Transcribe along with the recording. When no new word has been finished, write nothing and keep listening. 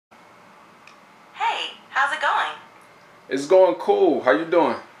How's it going? It's going cool. How you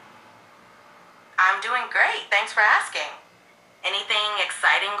doing? I'm doing great. Thanks for asking. Anything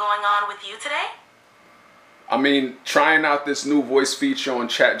exciting going on with you today? I mean, trying out this new voice feature on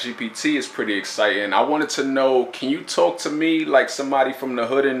ChatGPT is pretty exciting. I wanted to know, can you talk to me like somebody from the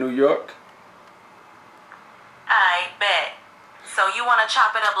hood in New York? I bet. So you want to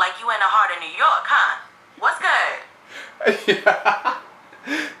chop it up like you in the heart of New York, huh? What's good? Yeah.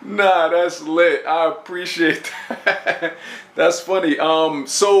 Nah, that's lit. I appreciate that. That's funny.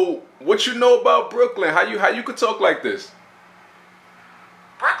 So what you know about Brooklyn? How you could talk like this?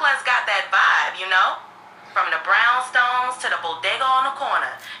 Brooklyn's got that vibe, you know? From the brownstones to the bodega on the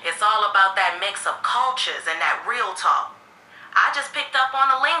corner. It's all about that mix of cultures and that real talk. I just picked up on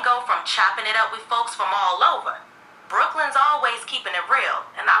the lingo from chopping it up with folks from all over. Brooklyn's always keeping it real,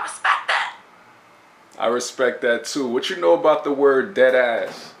 and I respect that. I respect that too. What you know about the word dead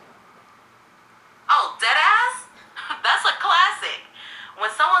ass? Oh, dead ass? That's a classic.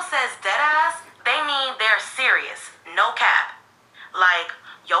 When someone says dead ass, they mean they're serious, no cap. Like,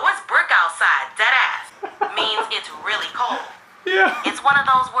 yo, it's brick outside, dead ass. Means it's really cold. Yeah. It's one of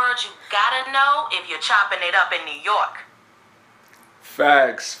those words you gotta know if you're chopping it up in New York.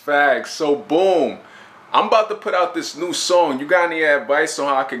 Facts. So boom. I'm about to put out this new song. You got any advice on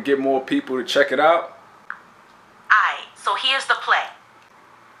how I could get more people to check it out? Aight, so here's the play.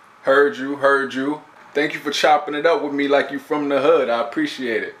 Heard you. Thank you for chopping it up with me like you from the hood. I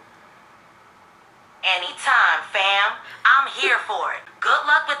appreciate it. Anytime, fam. I'm here for it. Good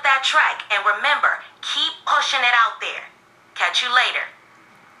luck with that track, and remember, keep pushing it out there. Catch you later.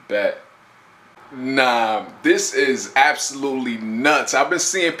 Bet. Nah, this is absolutely nuts. I've been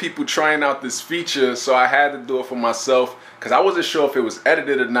seeing people trying out this feature, so I had to do it for myself because I wasn't sure if it was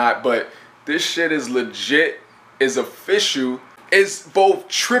edited or not, but this shit is legit, is official, it's both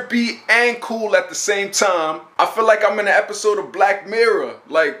trippy and cool at the same time. I feel like I'm in an episode of Black Mirror.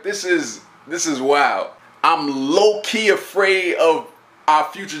 Like, this is wild. I'm low-key afraid of our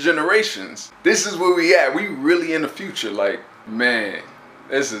future generations. This is where we at. We really in the future. Like, man,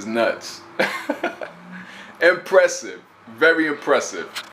 this is nuts. Impressive. Very impressive.